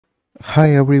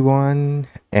Hi everyone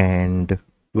and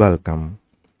welcome.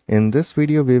 In this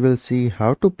video we will see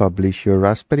how to publish your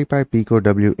Raspberry Pi Pico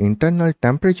W internal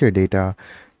temperature data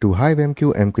to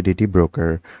HiveMQ MQTT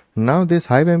broker. Now this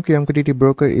HiveMQ MQTT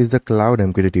broker is the cloud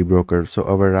MQTT broker. So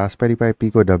our Raspberry Pi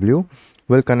Pico W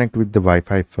will connect with the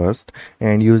Wi-Fi first,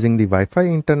 and using the Wi-Fi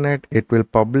internet it will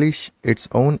publish its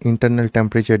own internal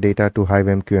temperature data to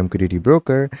HiveMQ MQTT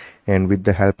broker, and with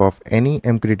the help of any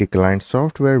MQTT client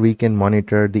software we can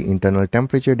monitor the internal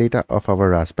temperature data of our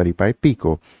Raspberry Pi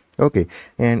Pico. Okay,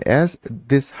 and as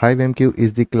this HiveMQ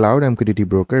is the cloud MQTT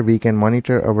broker, we can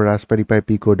monitor our Raspberry Pi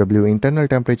Pico W internal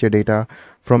temperature data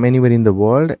from anywhere in the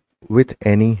world with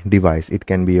any device. It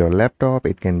can be your laptop,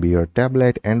 it can be your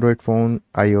tablet, Android phone,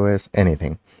 iOS,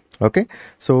 anything. Okay,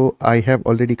 so I have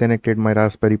already connected my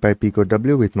Raspberry Pi Pico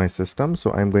W with my system.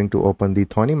 So I'm going to open the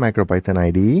Thony MicroPython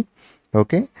IDE.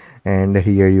 Okay, and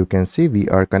here you can see we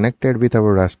are connected with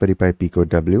our Raspberry Pi Pico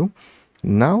W.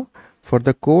 Now for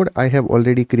the code, I have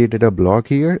already created a block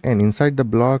here, and inside the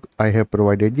block I have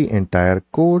provided the entire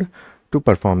code to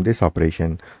perform this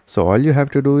operation. So all you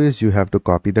have to do is you have to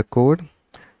copy the code.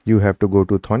 You have to go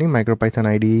to Thony MicroPython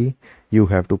IDE. You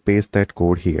have to paste that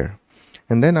code here.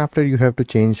 And then after you have to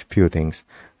change few things.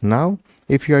 Now,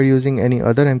 if you are using any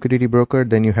other MQTT broker,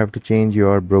 then you have to change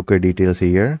your broker details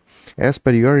here. As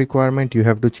per your requirement, you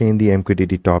have to change the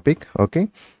MQTT topic. Okay.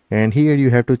 And here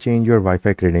you have to change your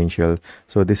Wi-Fi credential.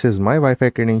 So this is my Wi-Fi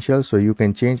credential. So you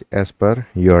can change as per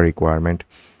your requirement.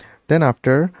 Then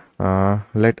after,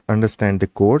 let's understand the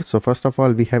code. So first of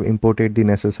all, we have imported the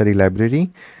necessary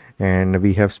library, and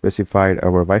we have specified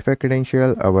our Wi-Fi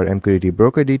credential, our MQTT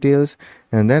broker details,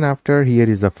 and then after, here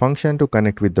is the function to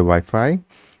connect with the Wi-Fi.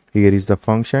 Here is the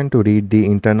function to read the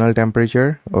internal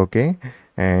temperature. Okay,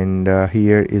 and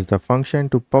here is the function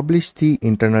to publish the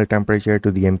internal temperature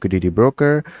to the MQTT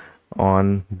broker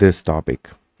on this topic.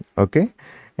 Okay,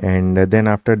 and then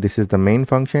after, this is the main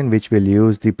function which will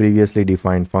use the previously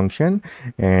defined function,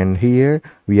 and here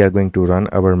we are going to run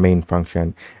our main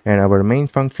function, and our main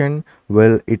function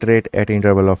will iterate at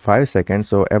interval of 5 seconds.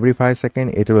 So every 5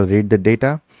 seconds it will read the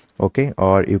data. Okay,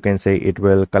 or you can say it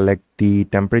will collect the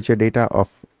temperature data of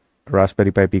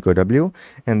Raspberry Pi Pico W,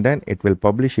 and then it will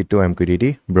publish it to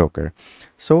MQTT broker.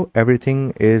 So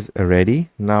everything is ready.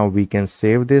 Now we can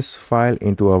save this file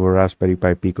into our Raspberry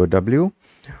Pi Pico W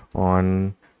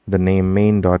on the name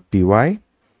main.py.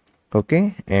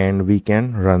 Okay, and we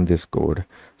can run this code.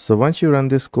 So once you run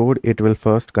this code, it will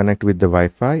first connect with the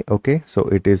Wi-Fi. Okay, so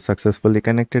it is successfully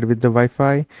connected with the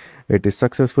Wi-Fi. It is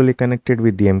successfully connected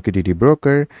with the MQTT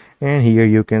broker, and here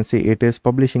you can see it is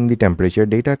publishing the temperature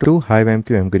data to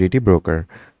HiveMQ MQTT broker.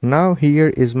 Now here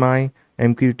is my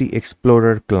MQTT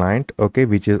Explorer client, okay,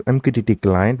 which is MQTT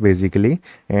client basically,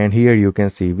 and here you can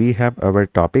see we have our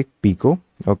topic Pico.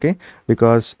 Okay,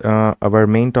 because our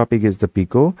main topic is the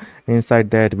Pico.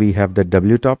 Inside that we have the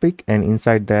W topic, and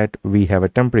inside that we have a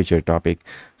temperature topic.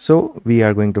 So we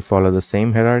are going to follow the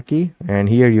same hierarchy, and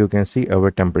here you can see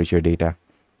our temperature data.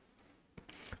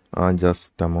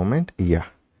 Just a moment. Yeah,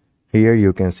 here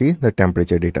you can see the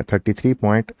temperature data,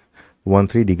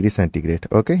 33.13 degrees centigrade.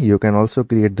 Okay, you can also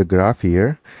create the graph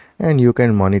here, and you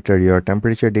can monitor your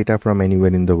temperature data from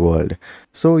anywhere in the world.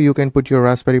 So you can put your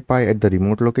Raspberry Pi at the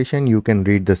remote location, you can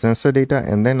read the sensor data,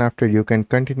 and then after you can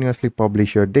continuously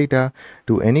publish your data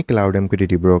to any cloud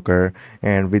MQTT broker,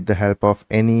 and with the help of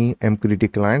any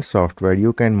MQTT client software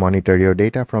you can monitor your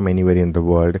data from anywhere in the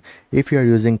world if you are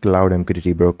using cloud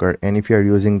MQTT broker. And if you are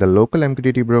using the local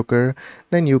MQTT broker,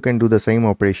 then you can do the same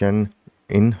operation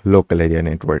in local area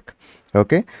network.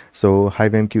 Okay, so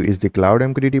HiveMQ is the cloud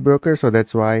MQTT broker, so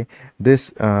that's why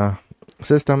this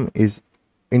system is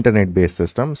internet based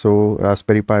system. So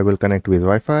Raspberry Pi will connect with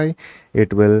Wi-Fi.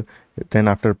 It will then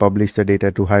after publish the data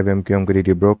to HiveMQ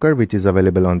MQTT broker, which is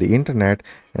available on the internet,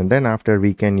 and then after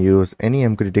we can use any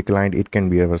MQTT client. It can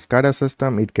be our SCADA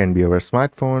system, it can be our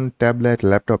smartphone, tablet,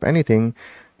 laptop, anything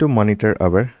to monitor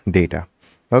our data.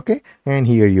 Okay, and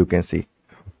here you can see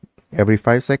every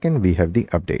 5 seconds we have the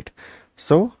update.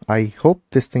 So I hope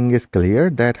this thing is clear,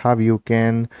 that how you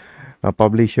can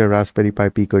publish your Raspberry Pi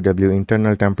Pico W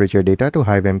internal temperature data to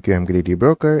HiveMQ MQTT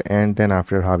broker, and then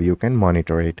after how you can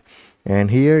monitor it.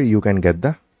 And here you can get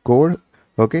the code.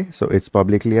 Okay, so it's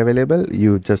publicly available.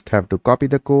 You just have to copy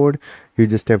the code. You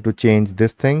just have to change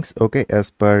these things, okay,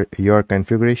 as per your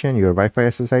configuration, your Wi-Fi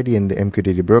SSID and the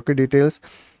MQTT broker details.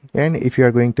 And if you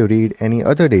are going to read any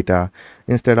other data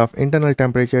instead of internal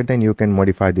temperature, then you can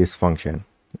modify this function.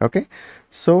 Okay,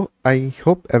 so I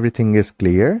hope everything is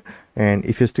clear, and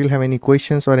if you still have any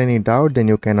questions or any doubt, then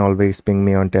you can always ping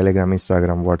me on Telegram,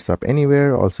 Instagram, WhatsApp,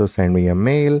 anywhere. Also send me a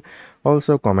mail,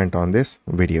 also comment on this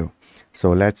video.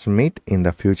 So let's meet in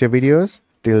the future videos.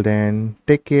 Till then,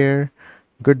 take care,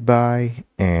 goodbye,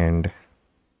 and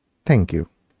thank you.